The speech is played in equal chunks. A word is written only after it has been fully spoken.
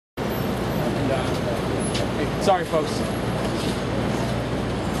Sorry, folks.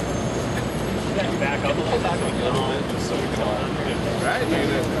 Back up a little bit just so we can all Right?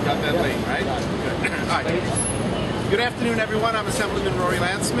 You got that late, right? Good. All right. Good afternoon, everyone. I'm Assemblyman Rory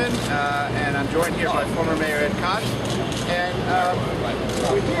Lancman, and I'm joined here by former Mayor Ed Koch. And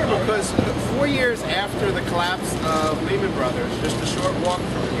we're here because 4 years after the collapse of Lehman Brothers, just a short walk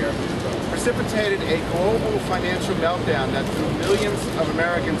from here, precipitated a global financial meltdown that threw millions of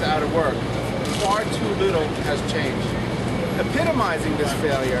Americans out of work. Far too little has changed. Epitomizing this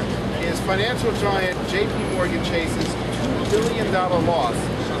failure is financial giant J.P. Morgan Chase's $2 billion loss,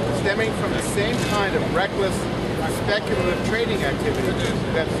 stemming from the same kind of reckless, speculative trading activity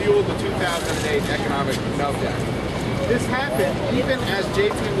that fueled the 2008 economic meltdown. This happened even as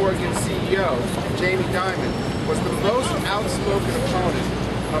J.P. Morgan CEO Jamie Dimon was the most outspoken opponent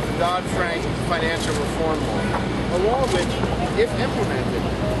of the Dodd-Frank financial reform law, a law which, if implemented,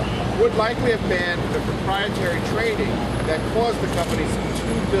 would likely have banned the proprietary trading that caused the company's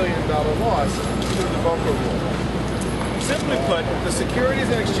 $2 billion loss through the Volcker Rule. Simply put, the Securities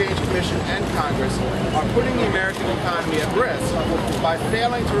and Exchange Commission and Congress are putting the American economy at risk by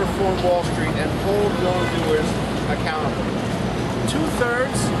failing to reform Wall Street and hold wrongdoers accountable.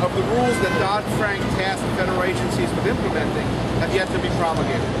 Two-thirds of the rules that Dodd-Frank tasked federal agencies with implementing have yet to be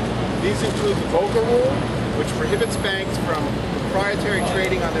promulgated. These include the Volcker Rule, which prohibits banks from proprietary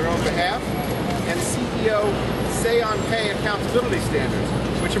trading on their own behalf, and CEO say-on-pay accountability standards,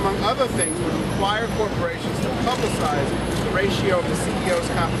 which among other things would require corporations to publicize the ratio of the CEO's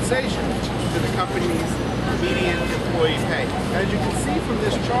compensation to the company's median employee pay. As you can see from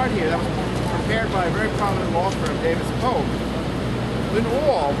this chart here, that was prepared by a very prominent law firm, Ed Koch. In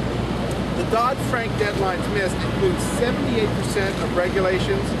all, the Dodd-Frank deadlines missed include 78% of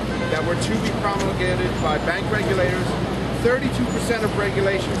regulations that were to be promulgated by bank regulators, 32% of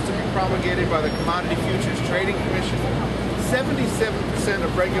regulations to be promulgated by the Commodity Futures Trading Commission, 77%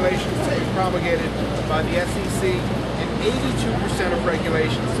 of regulations to be promulgated by the SEC, and 82% of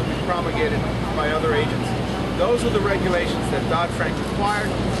regulations to be promulgated by other agencies. Those are the regulations that Dodd-Frank required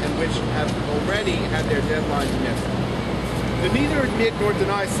and which have already had their deadlines missed. The neither admit nor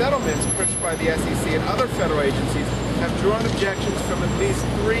deny settlements pushed by the SEC and other federal agencies have drawn objections from at least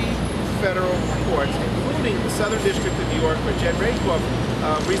 3 federal courts, including the Southern District of New York, where Ed Koch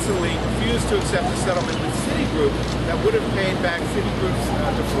recently refused to accept a settlement with Citigroup that would have paid back Citigroup's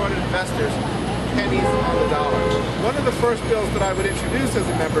defrauded investors pennies on the dollar. One of the first bills that I would introduce as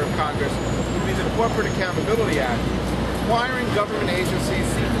a member of Congress would be the Corporate Accountability Act, requiring government agencies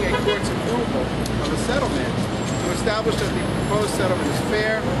seeking a court's approval of a settlement to establish that the proposed settlement is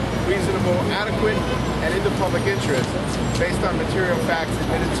fair, reasonable, adequate, and in the public interest, based on material facts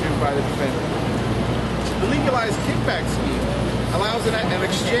admitted to by the defendant. The legalized kickback scheme allows an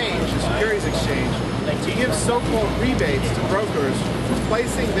exchange, a securities exchange, to give so-called rebates to brokers for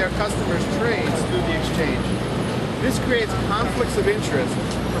placing their customers' trades through the exchange. This creates conflicts of interest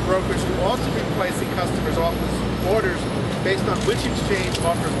for brokers who ought to be placing customers' orders based on which exchange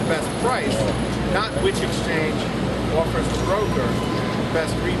offers the best price, not which exchange offers the broker the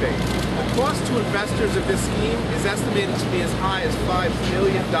best rebate. The cost to investors of this scheme is estimated to be as high as $5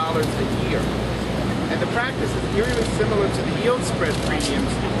 million a year. And the practice is eerily similar to the yield spread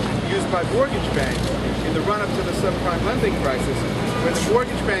premiums used by mortgage banks in the run-up to the subprime lending crisis, where the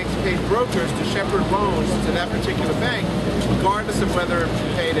mortgage banks paid brokers to shepherd loans to that particular bank, regardless of whether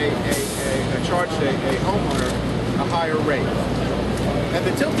it charged a homeowner a higher rate. And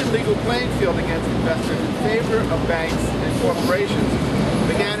the tilted legal playing field against investors in favor of banks and corporations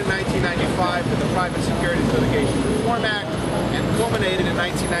began in 1995 with the Private Securities Litigation Reform Act and culminated in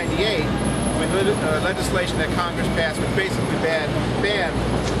 1998 with legislation that Congress passed which basically banned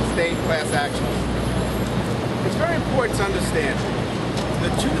state class actions. It's very important to understand the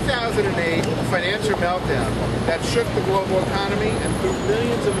 2008 financial meltdown that shook the global economy and threw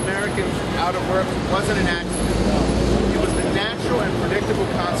millions of Americans out of work wasn't an accident. It was the natural and predictable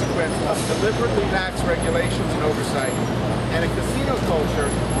consequence of deliberately lax regulations and oversight and a casino culture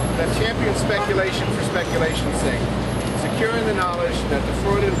that championed speculation for speculation's sake, securing the knowledge that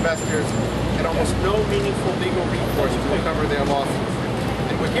defrauded investors had almost no meaningful legal recourse to recover their losses.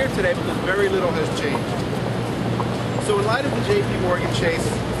 And we're here today because very little has changed. So in light of the J.P. Morgan Chase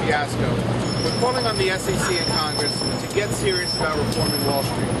fiasco, we're calling on the SEC and Congress to get serious about reforming Wall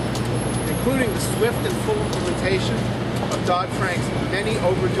Street, including the swift and full implementation of Dodd-Frank's many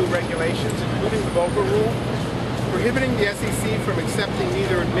overdue regulations, including the Volcker Rule, prohibiting the SEC from accepting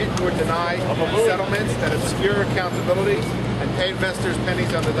neither admit nor deny settlements that obscure accountability and pay investors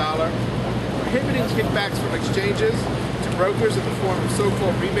pennies on the dollar, prohibiting kickbacks from exchanges to to brokers in the form of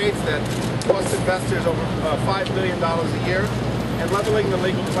so-called rebates that cost investors over $5 billion a year, and leveling the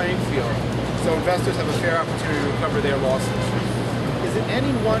legal playing field so investors have a fair opportunity to recover their losses. Is it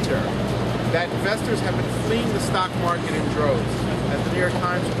any wonder that investors have been fleeing the stock market in droves, as the New York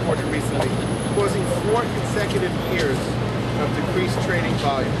Times reported recently, causing 4 consecutive years of decreased trading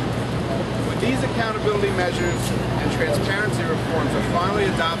volume? When these accountability measures and transparency reforms are finally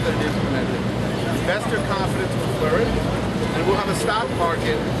adopted and implemented, investor confidence will flourish, and we'll have a stock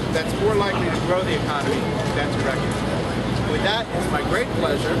market that's more likely to grow the economy than to wreck it. With that, it's my great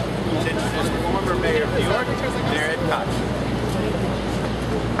pleasure to introduce the former mayor of New York, Mayor Ed Koch.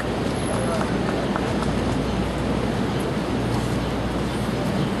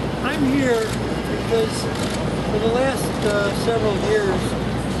 I'm here because for the last several years,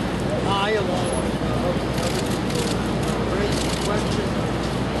 I, along with others, raised the question,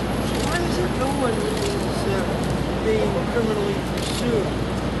 why is it no one is being criminally pursued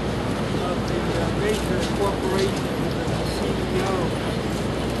of the major corporations and the CEOs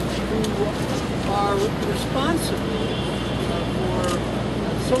who are responsible for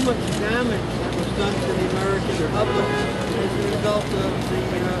so much damage that was done to the American public as a result of the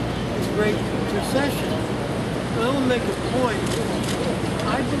Great Recession? I want to make a point.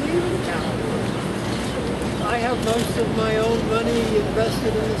 I believe in capitalism. I have most of my own money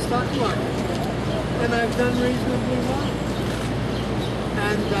invested in the stock market, and I've done reasonably well.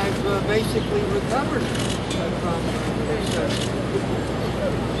 And I've basically recovered from the recession.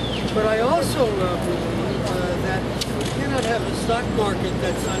 But I also believe that we cannot have a stock market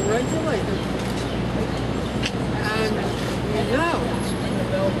that's unregulated. And we know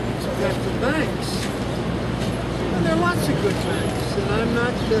that the banks, and there are lots of good banks, and I'm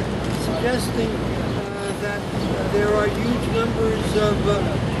not suggesting that there are huge numbers of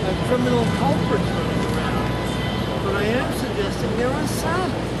criminal culprits running around, but I am suggesting there are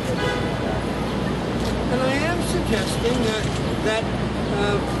some. And I am suggesting that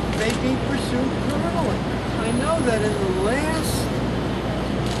they be pursued criminally. I know that in the last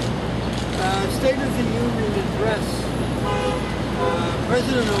State of the Union address,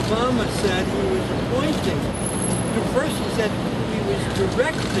 President Obama said he was appointing, first he said he was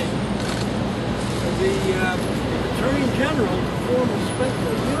directing the Attorney General to form a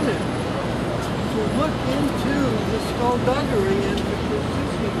special unit to look into the skullduggery and to pursue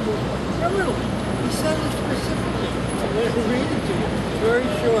people criminally. He said it specifically. I'm going to read it to you. It's very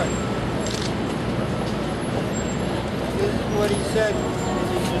short. This is what he said in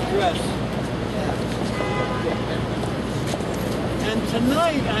his address. And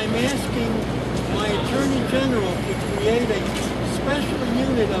tonight I'm asking my Attorney General to create a special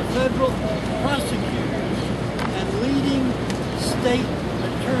unit of federal prosecutors and leading state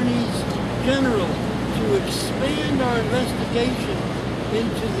attorneys general to expand our investigation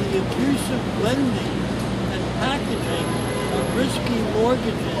into the abusive lending and packaging of risky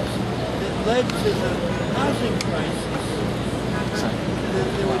mortgages that led to the housing crisis. And then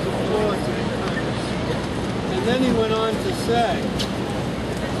there was applause in Congress. And then he went on to say,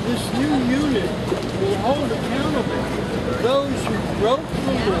 this new unit will hold accountable those who broke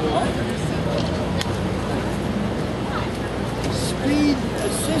the law, speed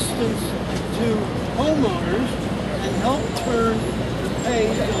assistance to homeowners, and help turn the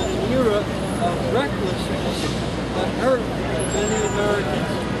page on an era of recklessness that hurt many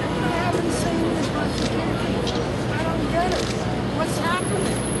Americans. I haven't seen the prosecution. I don't get it. What's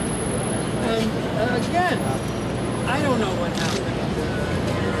happening? And again, I don't know what happened.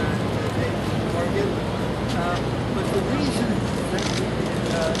 But the reason that we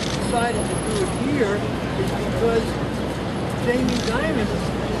decided to do it here is because Jamie Dimon is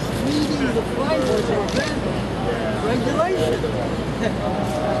leading the fight to prevent regulation.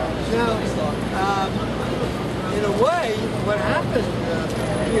 Now, in a way, what happened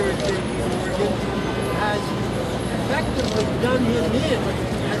here at J.P. Morgan has effectively done him in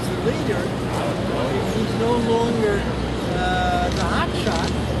as a leader. He's no longer the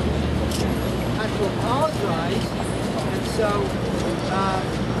hotshot. To apologize, and so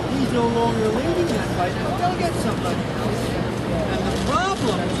he's no longer leading that fight. They'll get somebody else. And the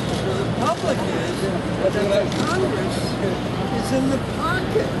problem for the public is that the Congress is in the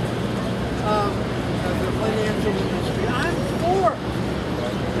pocket of the financial industry. I'm for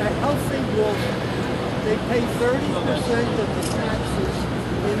a healthy growth. They pay 30% of the taxes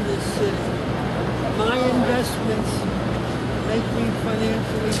in this city. My investments make me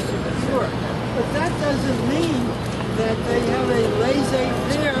financially secure. But that doesn't mean that they have a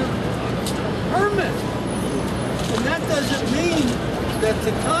laissez-faire permit. And that doesn't mean that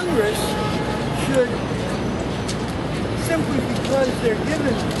the Congress should simply because they're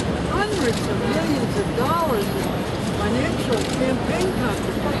given hundreds of millions of dollars in financial campaign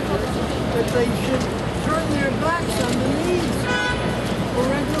contributions that they should turn their backs on the needs for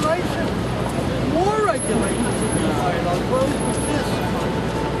regulation. More regulation is required. I'll close with this.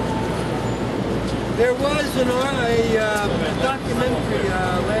 There was a documentary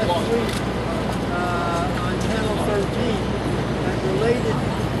last week on Channel 13 that related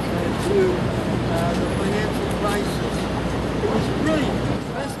to the financial crisis. It was brilliant.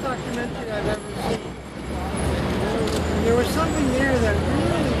 The best documentary I've ever seen. There was something there that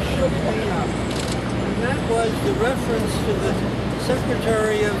really shook me up. And that was the reference to the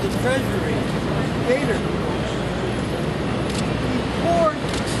Secretary of the Treasury, Gator. He poured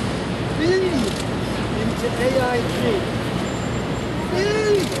billions into AIG.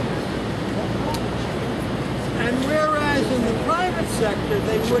 Billions! And whereas in the private sector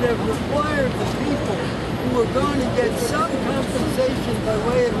they would have required the people who were going to get some compensation by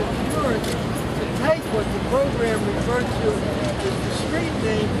way of insurance to take what the program referred to as the street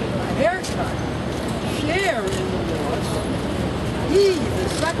name, a haircut, share in the loss, he, the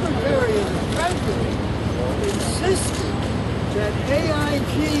Secretary of the Treasury, insisted that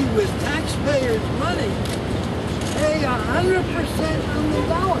AIG with taxpayers' money pay 100% on the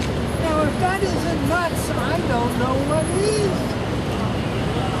dollar. Now, if that isn't nuts, I don't know what is.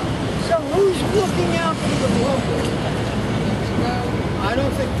 So who's looking out for the public? I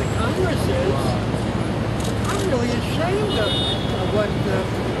don't think the Congress is. I'm really ashamed of what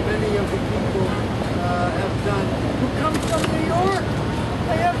many of the people have done who come from New York.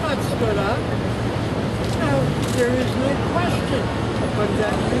 They have not stood up. Now, there is no question but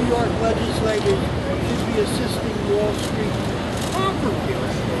that New York legislators should be assisting Wall Street properly,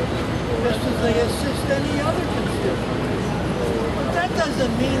 just as they assist any other constituent. But that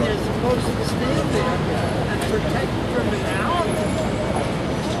doesn't mean they're supposed to stand there and protect criminality.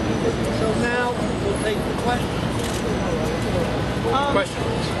 So now we'll take the question.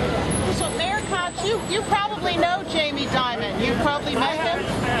 So Mayor Koch, you probably know Jamie Dimon. You probably met him?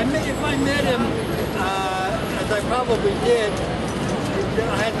 If I met him, as I probably did,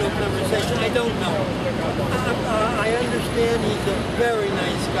 I had no conversation. I don't know. I understand he's a very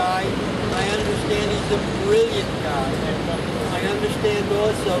nice guy. I understand he's a brilliant guy. I understand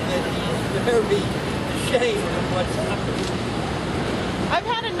also that he's very ashamed of what's happening. I've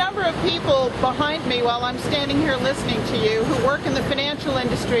had a number of people behind me while I'm standing here listening to you who work in the financial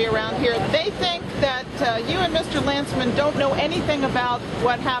industry around here. They think that you and Mr. Lancman don't know anything about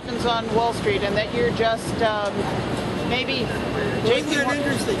what happens on Wall Street and that you're just maybe... Well, isn't that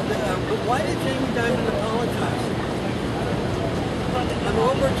interesting? Why did Jamie Dimon apologize? And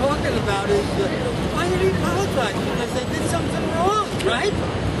what we're talking about is, why did he apologize? Because they did something wrong, right?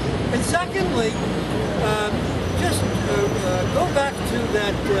 And secondly, just go back to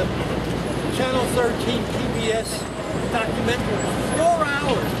that Channel 13 PBS documentary. 4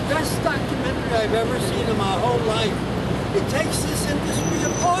 hours. Best documentary I've ever seen in my whole life. It takes this industry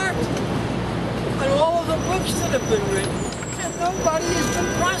apart. And all of the books that have been written. And nobody has been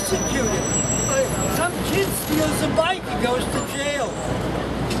prosecuted. Some kid steals a bike and goes to jail.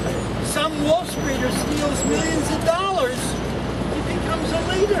 Some Wall Streeter steals millions of dollars. He becomes a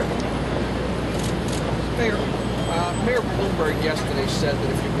leader. Mayor Bloomberg yesterday said that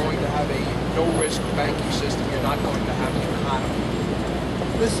if you're going to have a no-risk banking system, you're not going to have an economy.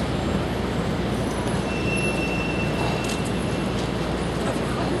 Listen, I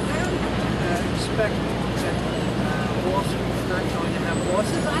don't expect that Wall Street's not going to have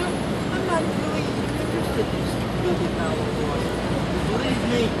losses. I'm not really interested in these $2 billion losses. Believe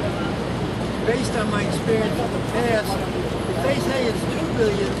me, based on my experience in the past, if they say it's $2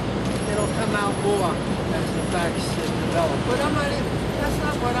 billion, it'll come out more as the facts develop. But that's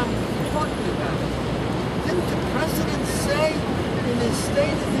not what I'm talking about. Didn't the president say in his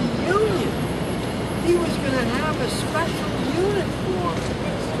State of the Union he was going to have a special unit formed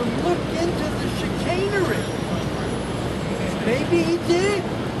to look into the chicanery? Maybe he did.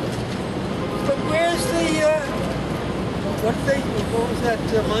 But where's the, what was that,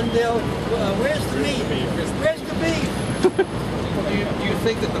 Mundell? Where's the meat? Where's the beef? Do you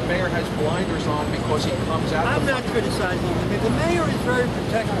think that the mayor has blinders on because he comes out? I'm not criticizing him. The mayor is very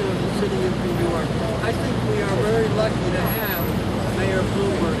protective of the city of New York. I think we are very lucky to have Mayor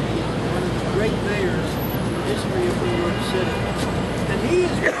Bloomberg. He's one of the great mayors in the history of New York City. And he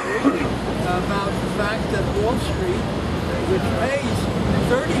is worried about the fact that Wall Street, which pays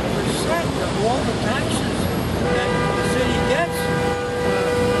 30% of all the taxes that the city gets,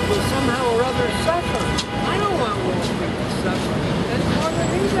 will somehow or other suffer. I don't want Wall Street to suffer any more than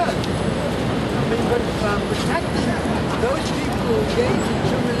he does. I mean, but protecting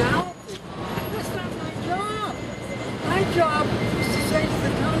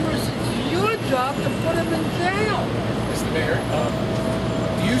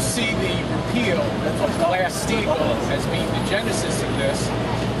repeal of Glass-Steagall as being the genesis of this?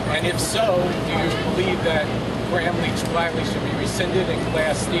 And if so, do you believe that Gramm-Leach-Blackley should be rescinded and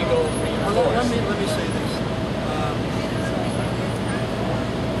Glass-Steagall reinforced? Let me say this.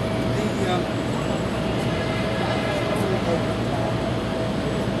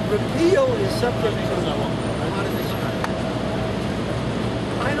 Repeal is subject to a lot of discussion.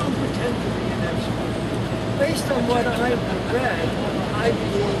 I don't pretend to be an expert. Based on what I've read, I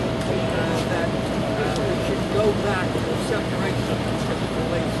believe that we should go back to a separation as it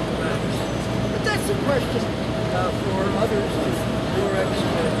relates to matters. But that's a question for others who are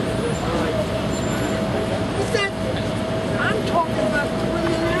experts. Is that, I'm talking about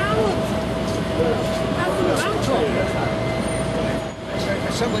criminality. That's what I'm talking about.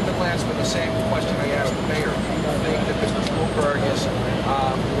 Assemblyman Lancman, the same question I asked the mayor. I think that Mr. Bloomberg is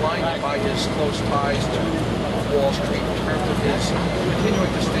blinded by his close ties to Wall Street in terms of his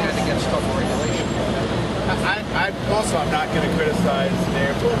continuing to stand against tougher regulation. I also am not going to criticize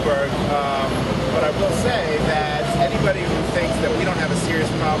Mayor Bloomberg, but I will say that anybody who thinks that we don't have a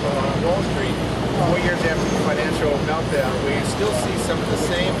serious problem on Wall Street 4 years after the financial meltdown, we still see some of the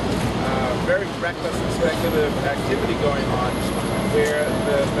same very reckless and speculative activity going on, where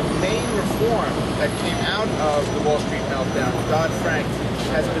the main reform that came out of the Wall Street meltdown, Dodd-Frank,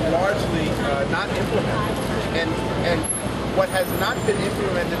 has been largely not implemented. And what has not been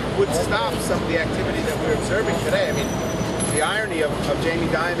implemented would stop some of the activity that we're observing today. I mean, the irony of Jamie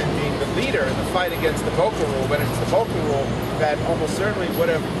Dimon being the leader in the fight against the Volcker Rule, when it's the Volcker Rule that almost certainly would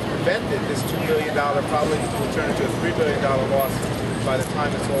have prevented this $2 billion, probably will turn into a $3 billion loss by the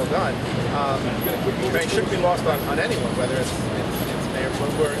time it's all done. It shouldn't be lost on anyone, whether it's Mayor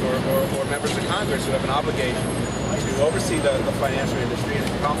Bloomberg or members of Congress who have an obligation to oversee the financial industry and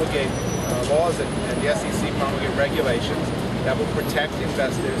promulgate laws and the SEC promulgate regulations that will protect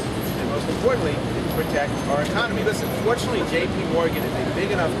investors and, most importantly, protect our economy. Listen, fortunately, J.P. Morgan is a big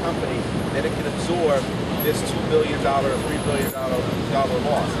enough company that it can absorb this $2 billion or $3 billion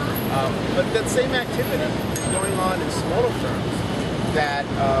loss. But that same activity is going on in smaller firms that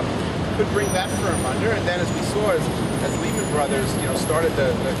could bring that firm under. And then, as we saw, as Lehman Brothers, started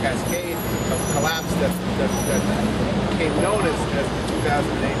the cascade of collapse that became known as the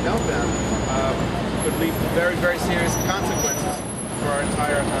 2008 meltdown, could lead to very, very serious consequences for our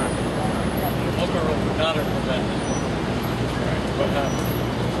entire economy. Not a prevention. What happened?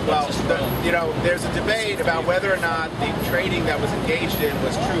 Well, there's a debate about whether or not the trading that was engaged in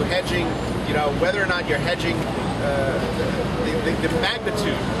was true hedging, whether or not you're hedging the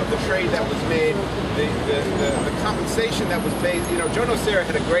magnitude of the trade that was made, the compensation that was paid. Joe Nocera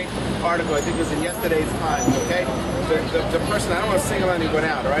had a great article, I think it was in yesterday's Times, okay? The person, I don't want to single anyone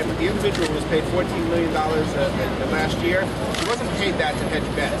out, all right? But the individual who was paid $14 million last year, he wasn't paid that to hedge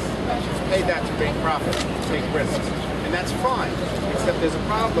bets. He was paid that to make profit, to take risks. And that's fine, except there's a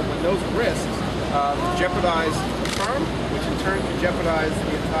problem when those risks jeopardize the firm, which in turn can jeopardize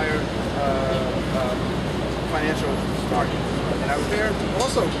the entire financial market. And I would there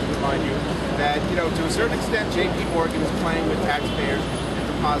also remind you that, to a certain extent, J.P. Morgan is playing with taxpayers and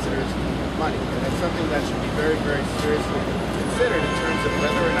depositors' money. And that's something that should be very, very seriously considered in terms of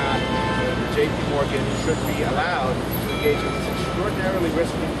whether or not J.P. Morgan should be allowed to engage in this extraordinarily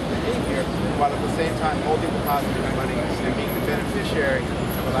risky behavior, while at the same time holding depositors' money and being the beneficiary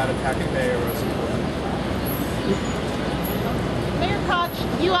of a lot of taxpayer support. Mayor Koch,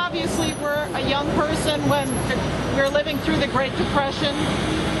 you obviously were a young person when we were living through the Great Depression.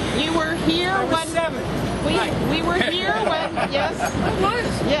 You were here when... 7. We were here when... Yes? I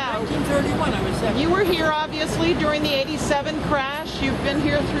was. Yeah. 1931, I was 7. You were here, obviously, during the '87 crash. You've been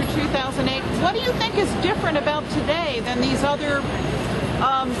here through 2008. What do you think is different about today than these other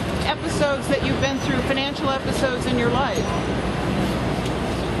episodes that you've been through, financial episodes in your life?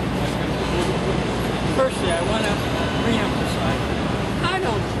 Firstly, I want to reemphasize, I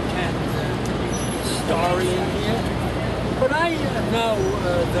don't pretend to be a historian here, but I know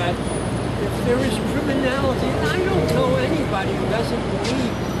that if there is criminality, and I don't know anybody who doesn't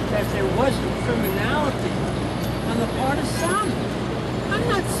believe that there wasn't criminality on the part of some. I'm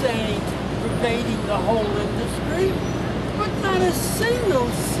not saying pervading the whole industry, but not a single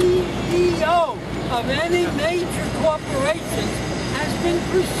CEO of any major corporation has been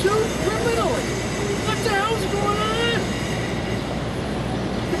pursued criminally. What the hell's going on?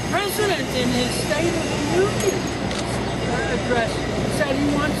 The president, in his State of the Union address, said he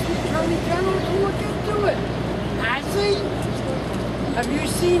wants the Attorney General to look into it. Has he? Have you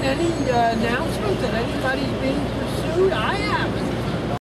seen any announcement that anybody's being pursued?